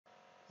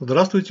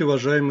Здравствуйте,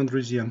 уважаемые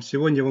друзья!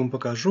 Сегодня я вам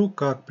покажу,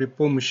 как при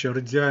помощи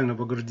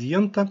радиального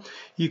градиента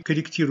и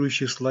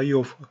корректирующих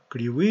слоев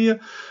кривые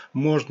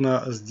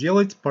можно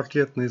сделать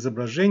портретное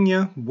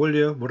изображение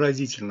более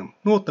выразительным.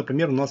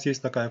 Например, у нас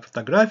есть такая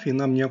фотография, и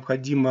нам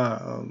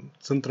необходимо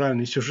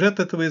центральный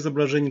сюжет этого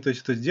изображения, то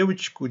есть эту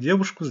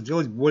девушку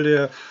сделать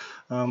более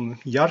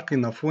яркой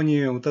на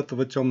фоне вот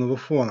этого темного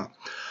фона.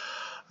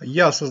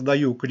 Я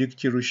создаю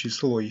корректирующий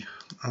слой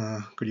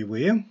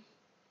кривые.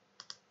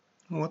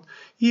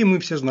 И мы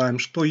все знаем,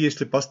 что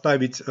если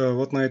поставить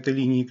вот на этой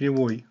линии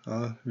кривой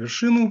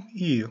вершину,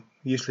 и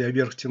если я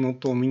вверх тяну,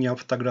 то у меня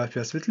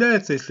фотография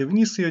осветляется, если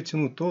вниз ее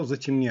тяну, то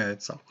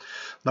затемняется.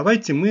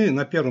 Давайте мы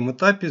на первом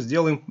этапе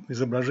сделаем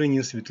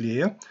изображение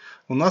светлее.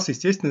 У нас,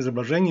 естественно,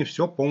 изображение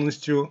все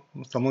полностью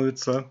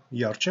становится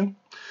ярче.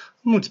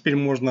 Теперь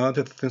можно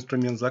этот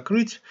инструмент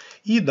закрыть.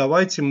 И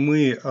давайте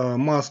мы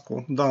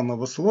маску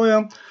данного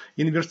слоя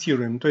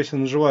инвертируем. То есть я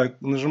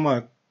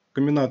нажимаю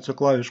комбинацию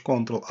клавиш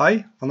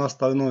Ctrl-I, она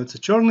становится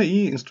черной,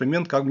 и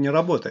инструмент как бы не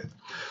работает.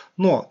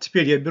 Но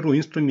теперь я беру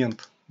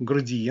инструмент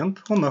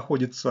градиент, он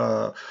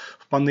находится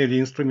в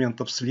панели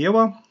инструментов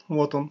слева,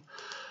 вот он.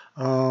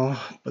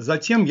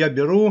 Затем я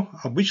беру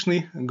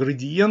обычный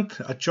градиент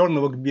от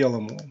черного к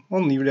белому.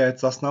 Он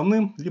является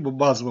основным, либо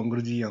базовым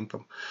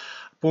градиентом.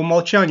 По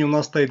умолчанию у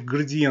нас стоит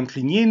градиент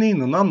линейный,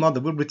 но нам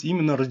надо выбрать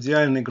именно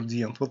радиальный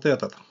градиент, вот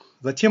этот.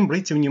 Затем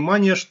обратите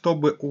внимание,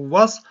 чтобы у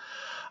вас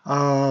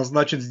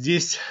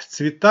здесь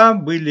цвета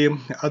были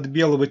от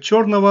белого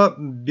черного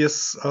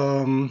без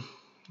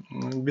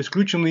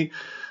включенной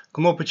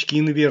кнопочки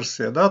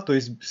инверсия, то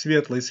есть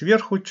светлый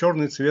сверху,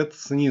 черный цвет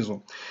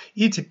снизу.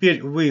 И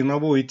теперь вы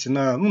наводите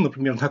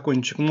например, на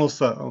кончик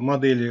носа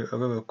модели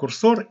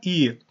курсор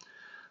и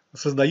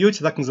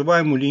создаете так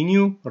называемую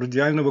линию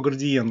радиального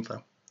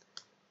градиента.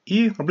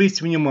 И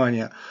обратите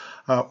внимание,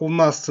 у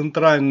нас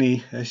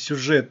центральный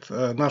сюжет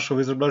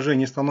нашего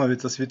изображения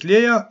становится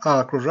светлее,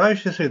 а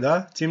окружающая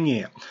среда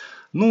темнее.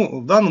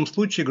 В данном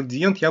случае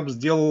градиент я бы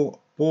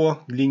сделал по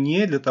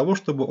длине, для того,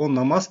 чтобы он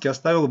на маске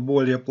оставил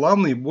более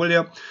плавный и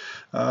более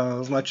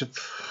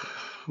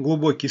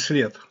глубокий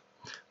след.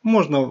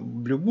 Можно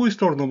в любую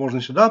сторону, можно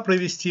сюда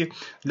провести.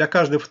 Для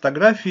каждой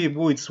фотографии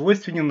будет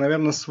свойственен,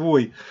 наверное,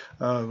 свой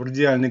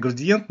радиальный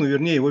градиент,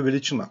 вернее его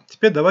величина.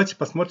 Теперь давайте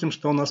посмотрим,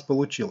 что у нас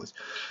получилось.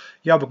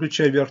 Я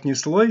выключаю верхний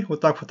слой,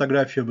 вот так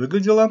фотография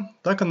выглядела,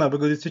 так она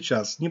выглядит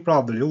сейчас. Не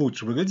правда ли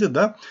лучше выглядит,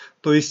 да?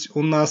 То есть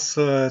у нас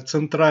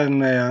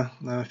центральная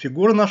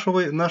фигура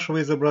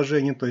нашего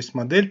изображения, то есть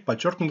модель,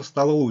 подчеркнуто,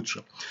 стала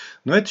лучше.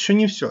 Но это еще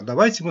не все.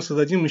 Давайте мы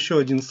создадим еще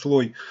один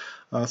слой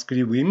с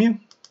кривыми,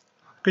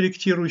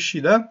 корректирующий,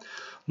 да?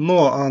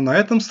 Но на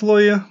этом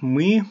слое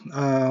мы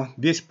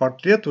весь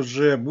портрет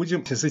уже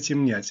будем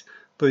затемнять.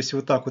 То есть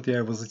вот так вот я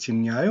его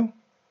затемняю.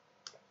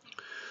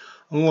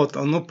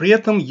 Но при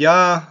этом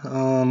я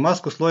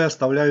маску слоя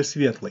оставляю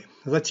светлой.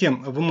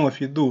 Затем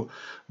вновь иду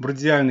в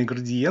радиальный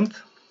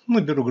градиент.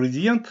 Беру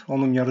градиент,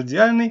 он у меня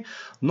радиальный,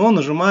 но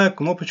нажимаю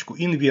кнопочку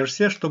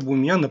инверсия, чтобы у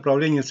меня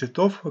направление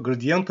цветов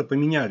градиента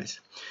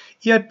поменялись.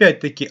 И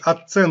опять-таки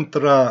от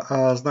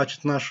центра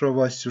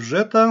нашего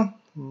сюжета,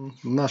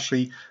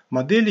 нашей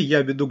модели,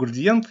 я веду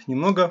градиент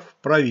немного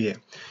вправее.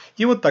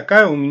 И вот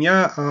такая у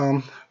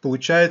меня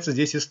получается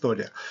здесь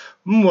история.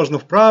 Можно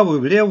в правую,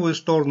 в левую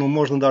сторону,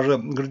 можно даже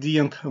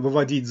градиент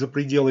выводить за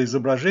пределы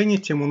изображения,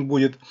 тем он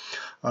будет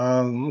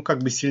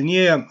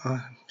сильнее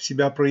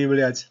себя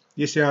проявлять.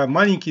 Если я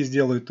маленький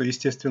сделаю, то,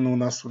 естественно, у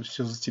нас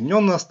все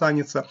затемненно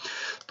останется.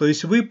 То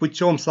есть вы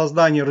путем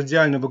создания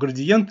радиального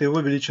градиента,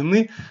 его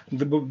величины,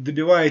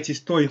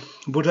 добиваетесь той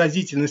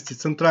выразительности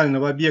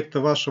центрального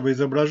объекта вашего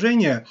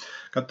изображения,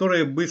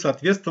 которая бы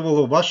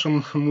соответствовала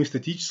вашему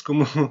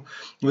эстетическому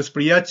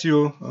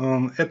восприятию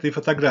этой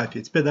фотографии.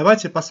 Теперь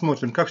давайте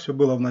посмотрим, как все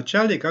было в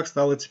начале и как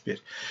стало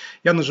теперь.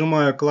 Я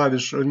нажимаю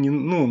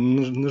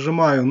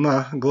нажимаю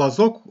на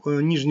глазок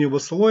нижнего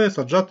слоя с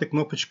отжатой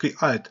кнопочкой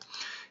Alt.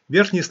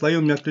 Верхние слои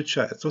у меня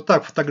отключаются. Вот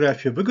так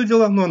фотография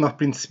выглядела, она в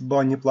принципе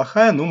была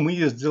неплохая, но мы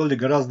ее сделали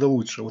гораздо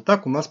лучше. Вот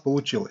так у нас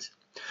получилось.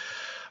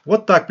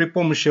 Вот так при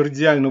помощи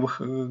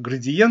радиальных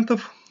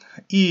градиентов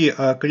и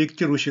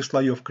корректирующих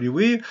слоев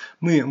кривые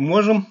мы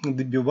можем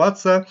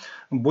добиваться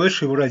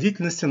большей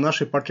выразительности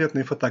нашей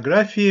портретной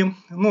фотографии.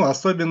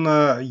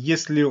 Особенно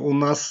если у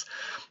нас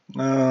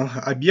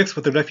объект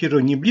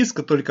сфотографирован не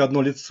близко, только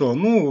одно лицо.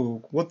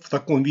 Вот в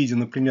таком виде,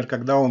 например,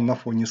 когда он на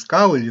фоне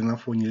скал или на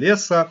фоне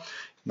леса,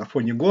 на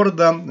фоне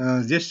города,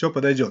 здесь все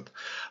подойдет.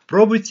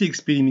 Пробуйте,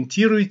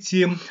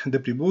 экспериментируйте, да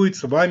пребудет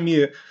с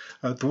вами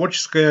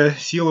творческая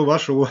сила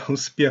вашего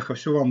успеха.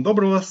 Всего вам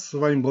доброго. С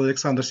вами был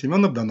Александр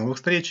Семенов. До новых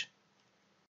встреч.